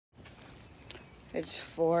It's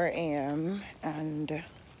 4 a.m. and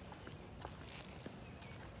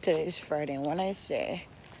today's Friday. And when I say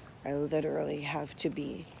I literally have to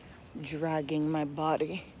be dragging my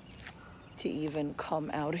body to even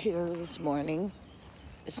come out here this morning,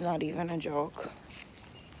 it's not even a joke.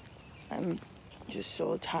 I'm just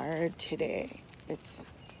so tired today. It's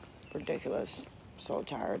ridiculous. So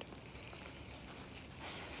tired.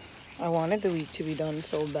 I wanted the week to be done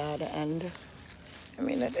so bad, and I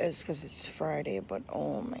mean it is because it's Friday, but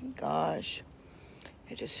oh my gosh,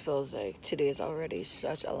 it just feels like today is already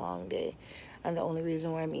such a long day. And the only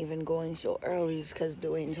reason why I'm even going so early is because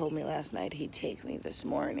Dwayne told me last night he'd take me this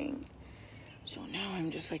morning. So now I'm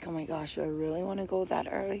just like, oh my gosh, do I really want to go that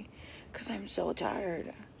early? Because I'm so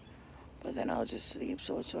tired. But then I'll just sleep,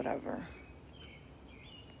 so it's whatever.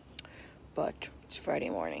 But it's Friday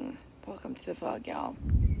morning. Welcome to the vlog, y'all.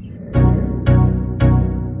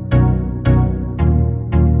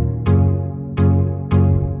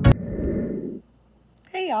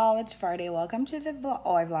 Hey y'all, it's Friday. Welcome to the vlog.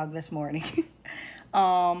 Oh, I vlogged this morning.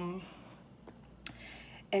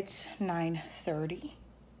 It's 9:30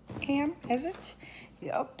 a.m. Is it?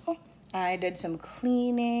 Yep. I did some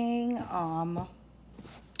cleaning.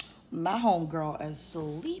 My homegirl is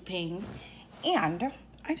sleeping, and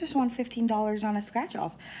I just won $15 on a scratch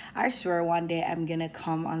off. I swear one day I'm gonna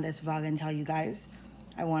come on this vlog and tell you guys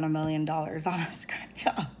I won $1 million on a scratch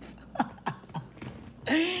off.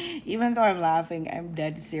 Even though I'm laughing, I'm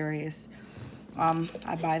dead serious.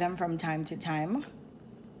 I buy them from time to time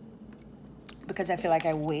because I feel like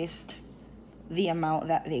I waste the amount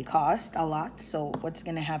that they cost a lot. So what's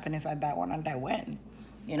gonna happen if I buy one and I win?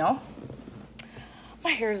 You know?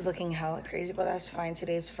 My hair is looking hella crazy, but that's fine.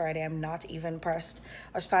 Today's Friday. I'm not even pressed.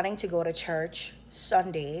 I was planning to go to church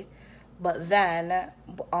Sunday, but then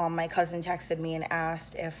my cousin texted me and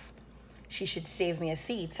asked if she should save me a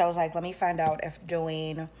seat. So I was like, let me find out if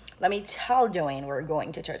Dwayne, let me tell Dwayne we're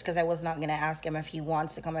going to church, because I was not going to ask him if he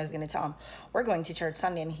wants to come. I was going to tell him we're going to church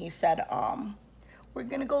Sunday, and he said, we're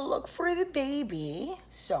going to go look for the baby.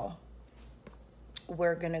 So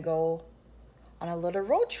we're going to go on a little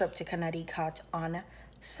road trip to Connecticut on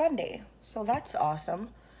Sunday. So that's awesome.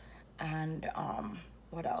 And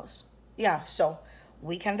what else? Yeah, so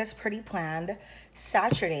weekend is pretty planned.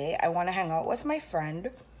 Saturday, I want to hang out with my friend.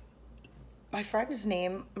 My friend's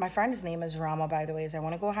name is Rama, by the way. I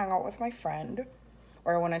want to go hang out with my friend,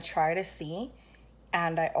 or I want to try to see.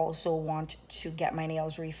 And I also want to get my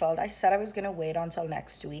nails refilled. I said I was going to wait until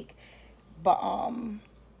next week, but I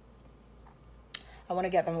want to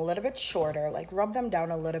get them a little bit shorter, like rub them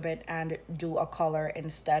down a little bit and do a color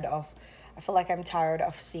instead of, I feel like I'm tired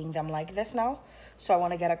of seeing them like this now. So I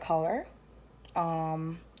want to get a color.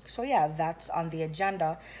 So yeah, that's on the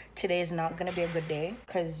agenda. Today is not going to be a good day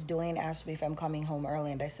because Dwayne asked me if I'm coming home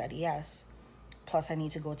early, and I said yes. Plus I need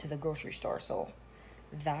to go to the grocery store, so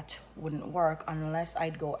that wouldn't work unless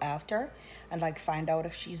I'd go after and like find out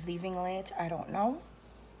if she's leaving late. I don't know.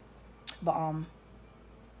 But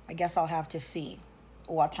I guess I'll have to see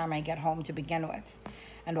what time I get home to begin with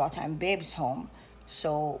and what time Babe's home,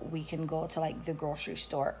 so we can go to like the grocery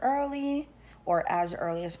store early or as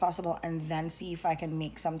early as possible, and then see if I can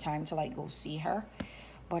make some time to like go see her.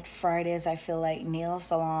 But Fridays, I feel like nail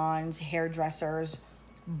salons, hairdressers,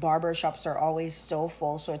 barber shops are always so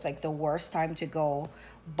full, so it's like the worst time to go.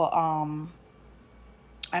 But I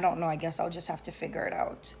don't know, I guess I'll just have to figure it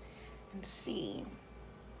out and see.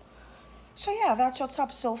 So yeah, that's what's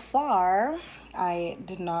up so far.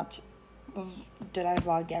 Did I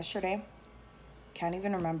vlog yesterday? Can't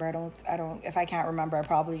even remember. I don't, if I can't remember, I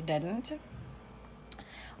probably didn't.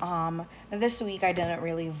 This week I didn't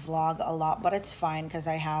really vlog a lot, but it's fine because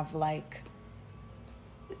I have like,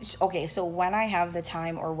 okay, so when I have the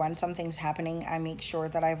time or when something's happening, I make sure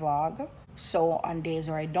that I vlog. So on days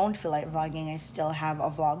where I don't feel like vlogging, I still have a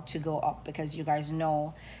vlog to go up because you guys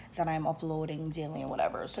know that I'm uploading daily and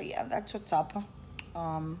whatever. So yeah, that's what's up.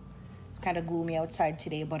 It's kind of gloomy outside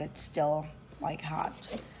today, but it's still like hot.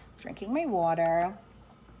 Drinking my water,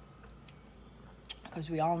 because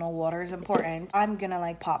we all know water is important. I'm gonna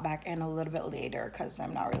like pop back in a little bit later because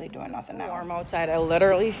I'm not really doing nothing now. Warm outside. I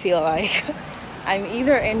literally feel like I'm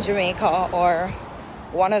either in Jamaica or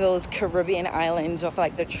one of those Caribbean islands with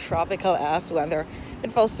like the tropical ass weather.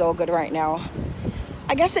 It feels so good right now.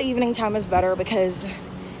 I guess the evening time is better because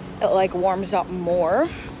it like warms up more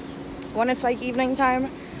when it's like evening time.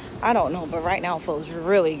 I don't know, but right now it feels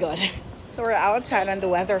really good. So we're outside and the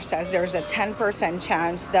weather says there's a 10%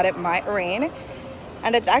 chance that it might rain.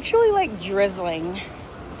 And it's actually like drizzling,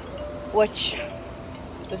 which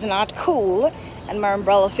is not cool. And my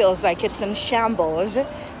umbrella feels like it's in shambles.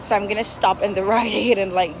 So I'm gonna stop in the Rite Aid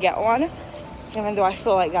and like get one. even though I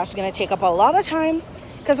feel like that's gonna take up a lot of time,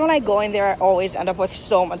 because when I go in there I always end up with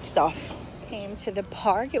so much stuff. Came to the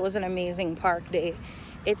park. It was an amazing park day.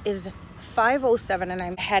 It is 5:07 and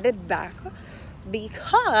I'm headed back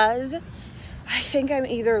because I think I'm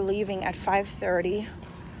either leaving at 5:30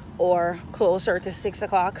 or closer to 6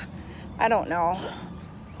 o'clock. I don't know.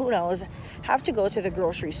 Who knows? Have to go to the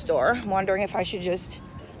grocery store. I'm wondering if I should just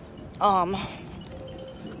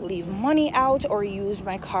leave money out or use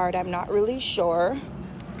my card. I'm not really sure,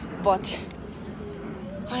 but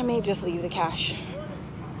I may just leave the cash.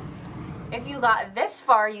 If you got this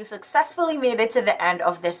far, you successfully made it to the end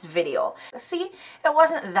of this video. See, it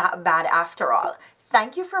wasn't that bad after all.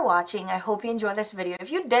 Thank you for watching. I hope you enjoyed this video. If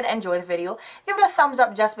you did enjoy the video, give it a thumbs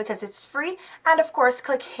up just because it's free. And of course,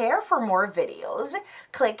 click here for more videos.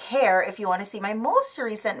 Click here if you want to see my most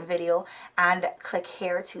recent video. And click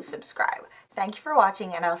here to subscribe. Thank you for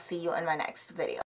watching and I'll see you in my next video.